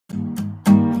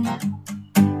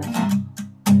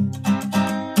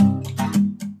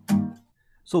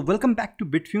So welcome back to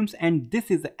Bitfumes, and this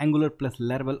is the Angular plus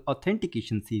Laravel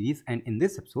authentication series, and in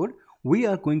this episode we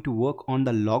are going to work on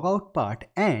the logout part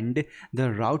and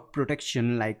the route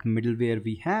protection like middleware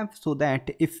we have, so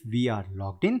that if we are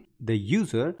logged in, the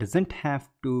user doesn't have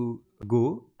to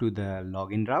go to the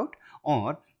login route,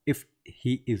 or if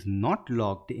he is not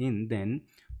logged in, then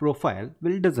profile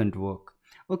will doesn't work.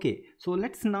 Okay, so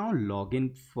let's now log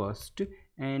in first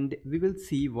and we will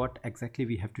see what exactly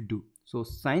we have to do. So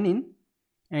sign in.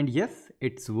 And yes,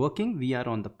 it's working. We are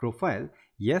on the profile.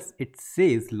 Yes, it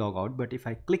says logout, but if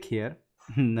I click here,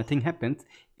 nothing happens.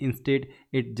 Instead,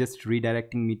 it just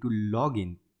redirecting me to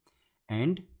login.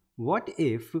 And what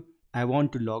if I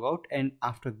want to log out and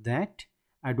after that,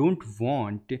 I don't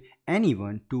want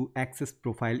anyone to access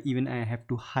profile, even I have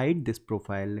to hide this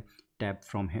profile tab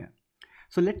from here.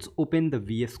 So let's open the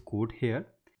VS Code here.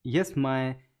 Yes,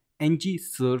 my ng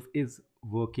serve is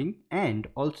working, and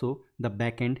also the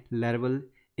backend Laravel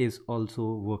is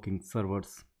also working,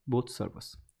 servers, both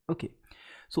servers. Okay,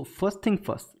 so first thing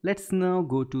first, let's now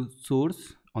go to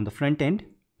source on the front end,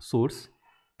 source,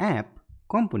 app,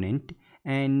 component,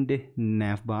 and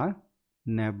navbar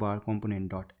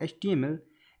component.html,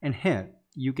 and here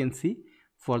you can see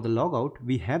for the logout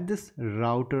we have this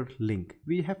router link.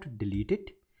 We have to delete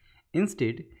it.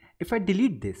 Instead, if I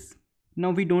delete this, now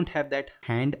we don't have that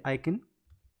hand icon.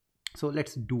 So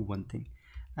let's do one thing.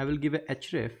 I will give a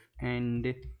href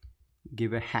and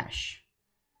give a hash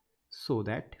so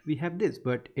that we have this,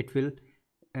 but it will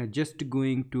just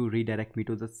going to redirect me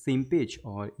to the same page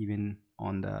or even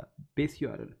on the base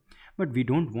URL, but we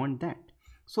don't want that.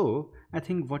 So I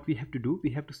think what we have to do,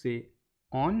 we have to say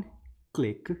on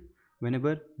click.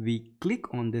 Whenever we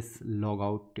click on this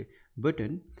logout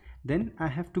button, then I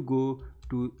have to go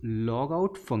to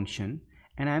logout function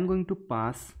and I'm going to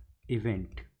pass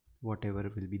event, whatever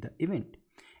will be the event.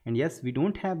 And yes, we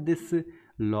don't have this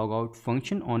logout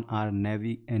function on our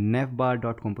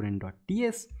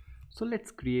navbar.component.ts. So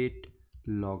let's create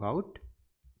logout,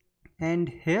 and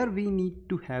here we need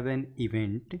to have an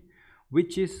event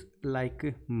which is like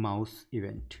a mouse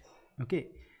event. Okay,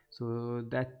 so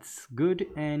that's good.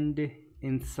 And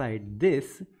inside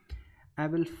this I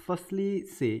will firstly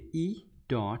say e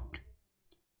dot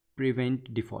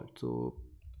prevent default. So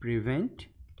prevent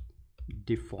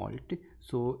default,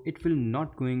 so it will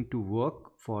not going to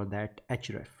work for that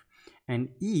href, and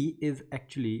e is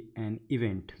actually an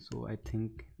event, so I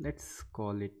think let's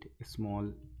call it a small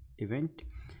event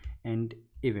and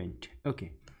event.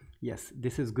 Okay, yes,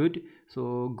 this is good.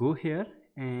 So go here,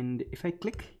 and if I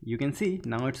click, you can see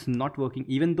now it's not working,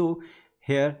 even though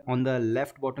here on the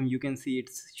left bottom you can see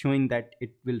it's showing that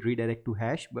it will redirect to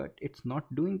hash, but it's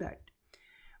not doing that.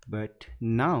 But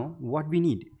now what we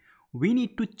need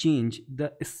to change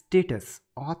the status,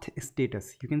 auth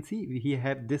status. You can see we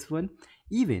have this one.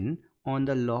 Even on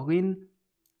the login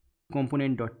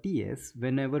component.ts,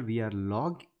 whenever we are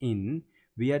logged in,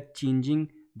 we are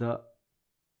changing the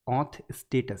auth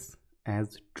status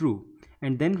as true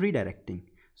and then redirecting.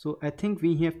 So I think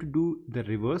we have to do the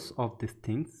reverse of this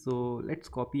thing. So let's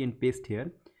copy and paste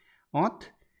here. Auth,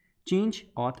 change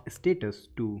auth status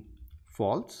to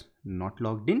false, not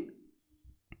logged in,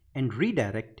 and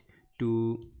redirect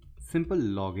to simple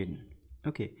login.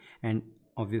 Okay, and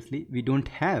obviously we don't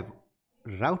have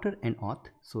router and auth,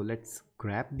 so let's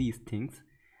grab these things.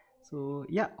 So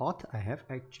yeah, auth I have,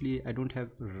 actually I don't have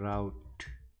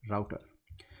router.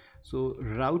 So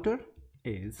router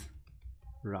is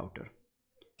router,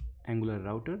 Angular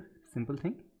router, simple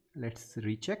thing. Let's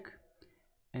recheck.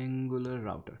 Angular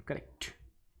router, correct.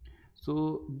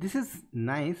 So this is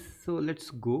nice. So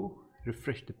let's go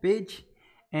refresh the page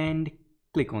and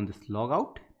click on this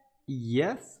logout.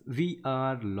 Yes, we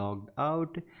are logged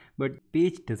out, but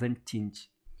page doesn't change.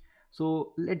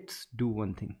 So let's do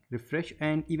one thing, refresh,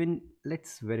 and even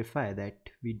let's verify that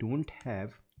we don't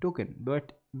have token,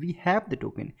 but we have the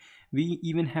token. We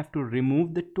even have to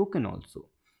remove the token also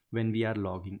when we are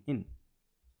logging in.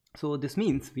 So this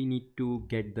means we need to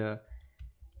get the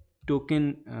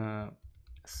token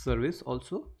service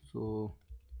also. So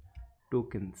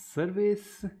token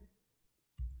service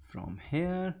from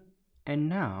here, and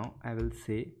now I will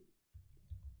say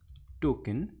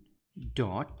token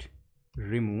dot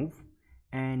remove,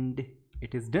 and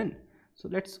it is done. So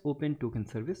let's open token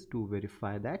service to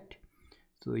verify that.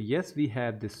 So yes, we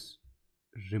have this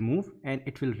remove, and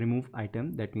it will remove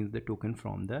item, that means the token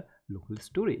from the local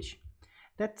storage.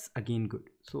 That's again good.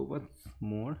 So once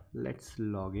more, let's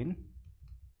log in,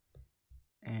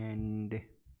 and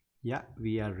yeah,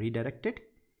 we are redirected.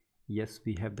 Yes,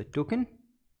 we have the token.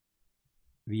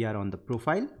 We are on the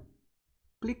profile.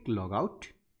 Click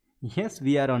logout, Yes,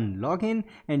 we are on login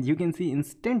and you can see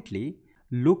instantly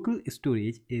local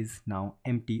storage is now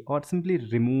empty or simply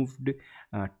removed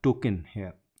token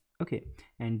here. Okay,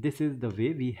 and this is the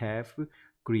way we have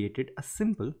created a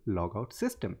simple logout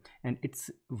system and it's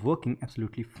working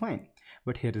absolutely fine.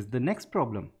 But here is the next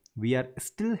problem. We are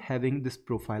still having this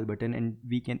profile button and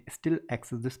we can still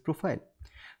access this profile.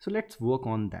 So let's work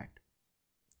on that.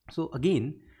 So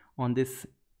again, on this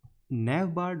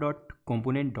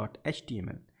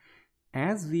navbar.component.html,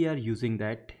 as we are using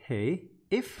that, hey,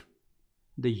 if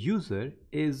the user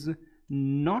is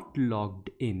not logged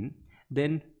in,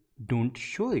 then don't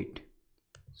show it.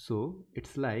 So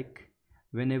it's like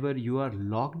whenever you are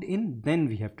logged in, then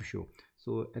we have to show.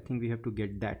 So I think we have to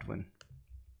get that one.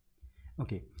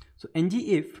 Okay, so ng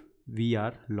if we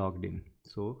are logged in.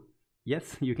 So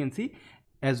yes, you can see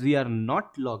as we are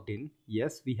not logged in,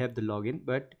 yes, we have the login,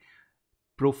 but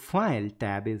profile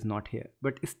tab is not here,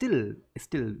 but still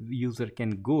user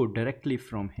can go directly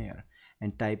from here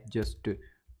and type just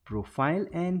profile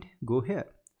and go here.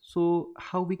 So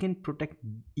how we can protect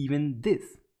even this?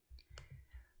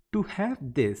 To have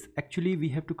this, actually we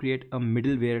have to create a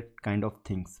middleware kind of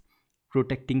things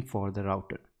protecting for the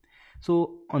router.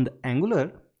 So on the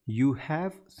Angular you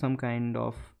have some kind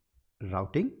of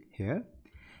routing here,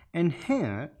 and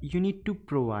here you need to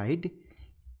provide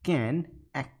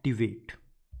CanActivate.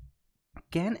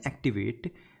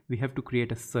 CanActivate, we have to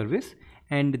create a service,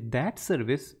 and that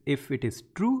service, if it is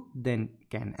true then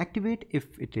can activate,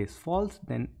 if it is false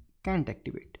then can't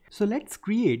activate. So let's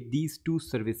create these two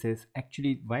services.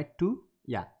 Actually, why two?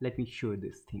 Yeah, let me show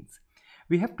these things.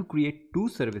 We have to create two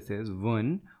services,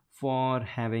 one for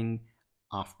having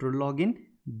after login,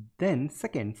 then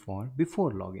second for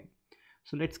before login.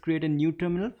 So let's create a new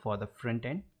terminal for the front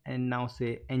end and now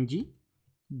say ng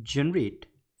generate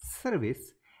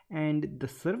service, and the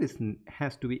service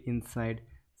has to be inside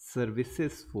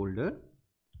services folder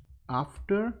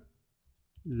after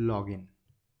login.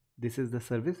 This is the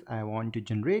service I want to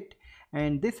generate,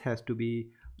 and this has to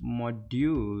be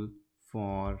module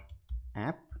for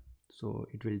app, so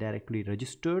it will directly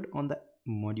registered on the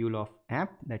module of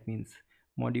app. That means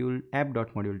module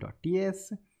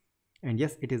app.module.ts, and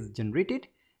yes, it is generated.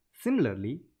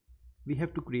 Similarly, we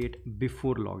have to create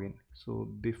before login,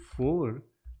 so before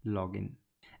login,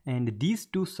 and these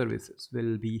two services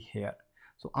will be here.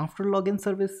 So after login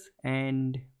service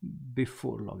and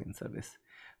before login service.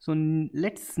 So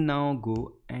let's now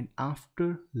go and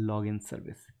after login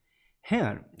service.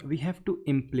 Here we have to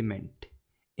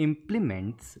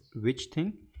implements which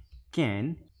thing?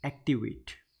 Can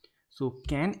activate. So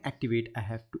can activate I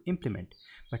have to implement,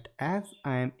 but as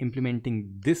I am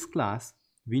implementing this class,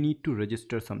 we need to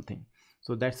register something.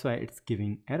 So that's why it's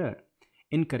giving error.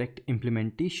 Incorrect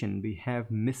implementation, we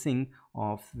have missing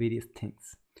of various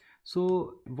things.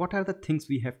 So what are the things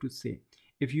we have to say?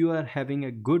 If you are having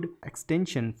a good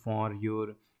extension for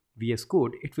your VS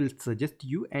Code, it will suggest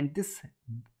you, and this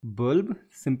bulb,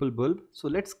 simple bulb. So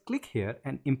let's click here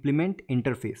and implement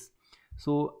interface.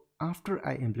 So after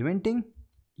I implementing,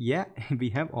 yeah,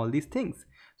 we have all these things.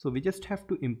 So we just have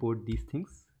to import these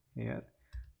things here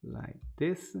like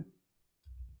this,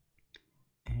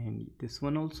 and this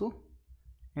one also,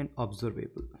 and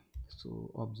observable.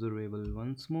 So observable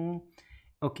once more.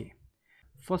 Okay,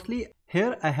 firstly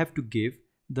here I have to give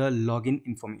the login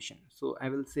information. So I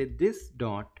will say this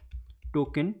dot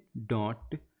token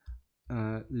dot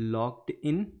logged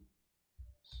in.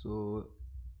 So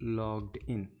logged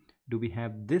in, do we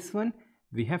have this one?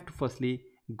 We have to firstly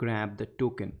grab the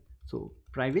token. So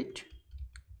private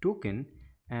token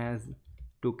as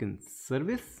token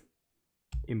service,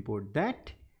 import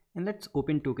that, and let's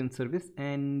open token service,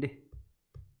 and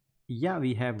yeah,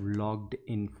 we have logged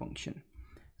in function.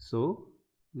 So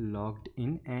logged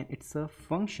in, and it's a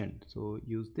function, so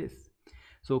use this.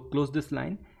 So close this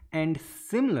line, and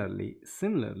similarly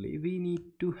we need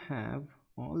to have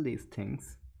all these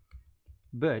things,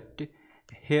 but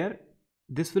here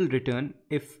this will return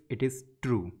if it is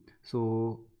true.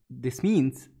 So this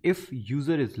means if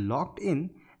user is logged in,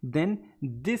 then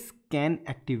this can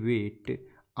activate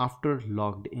after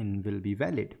logged in will be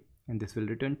valid, and this will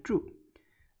return true.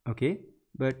 Okay,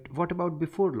 but what about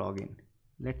before login?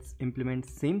 Let's implement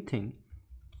same thing,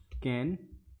 can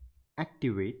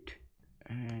activate,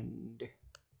 and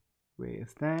where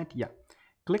is that? Yeah,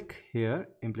 click here,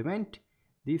 implement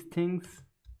these things,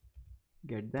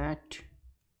 get that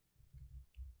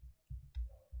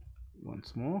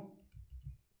once more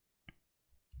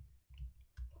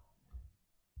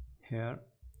here,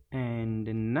 and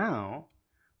now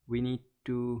we need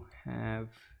to have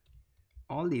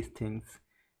all these things,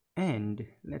 and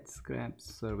let's grab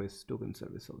service, token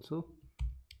service also.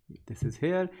 This is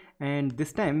here, and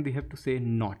this time we have to say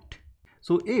not.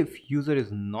 So if user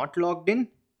is not logged in,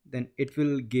 then it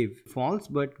will give false,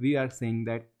 but we are saying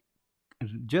that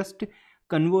just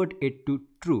convert it to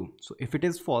true. So if it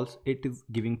is false, it is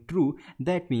giving true.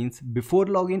 That means before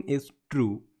login is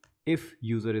true if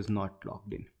user is not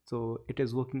logged in. So it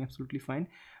is working absolutely fine.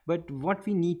 But what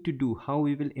we need to do, how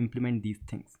we will implement these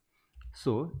things?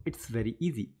 So it's very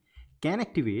easy.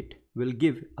 CanActivate will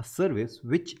give a service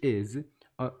which is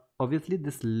obviously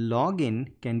this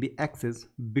login can be accessed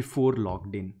before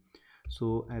logged in.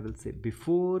 So I will say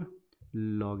before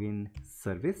login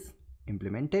service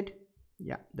implemented.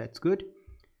 Yeah, that's good.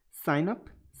 Sign up,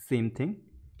 same thing.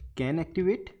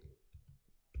 CanActivate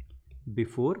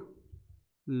before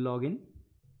login.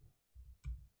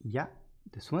 Yeah,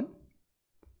 this one.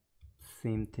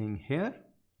 Same thing here.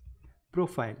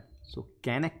 Profile. So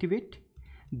CanActivate.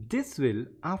 This will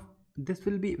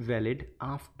be valid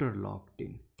after logged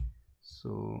in.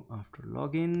 So after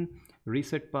login,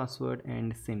 reset password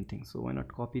and same thing. So why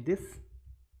not copy this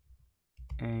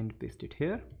and paste it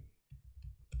here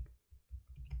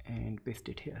and paste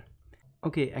it here.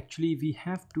 Okay, actually we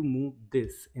have to move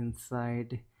this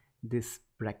inside this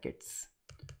brackets.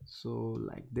 So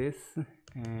like this,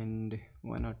 and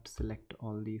why not select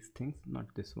all these things, not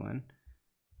this one.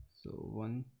 So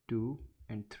 1, 2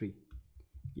 and 3.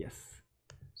 Yes.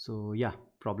 So yeah,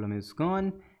 problem is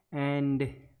gone,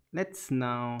 and let's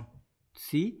now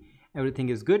see everything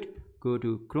is good. Go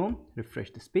to Chrome,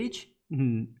 refresh this page.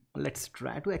 Let's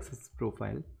try to access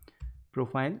profile,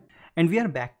 and we are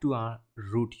back to our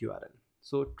root URL.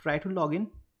 So try to log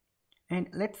in, and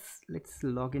let's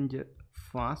log in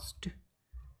fast.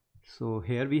 So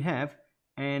here we have,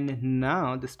 and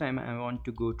now this time I want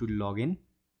to go to login.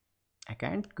 I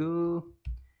can't go,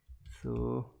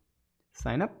 so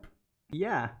sign up.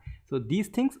 Yeah, so these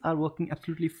things are working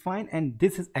absolutely fine, and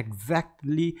this is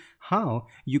exactly how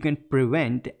you can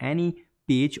prevent any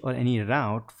page or any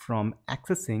route from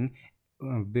accessing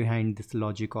behind this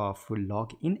logic of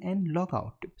log in and log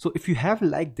out. So if you have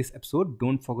liked this episode,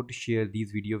 don't forget to share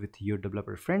these videos with your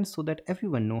developer friends so that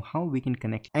everyone know how we can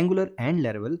connect Angular and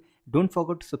Laravel. Don't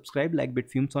forget to subscribe, like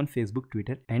Bitfumes on Facebook,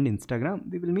 Twitter and Instagram.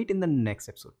 We will meet in the next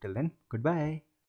episode. Till then, goodbye.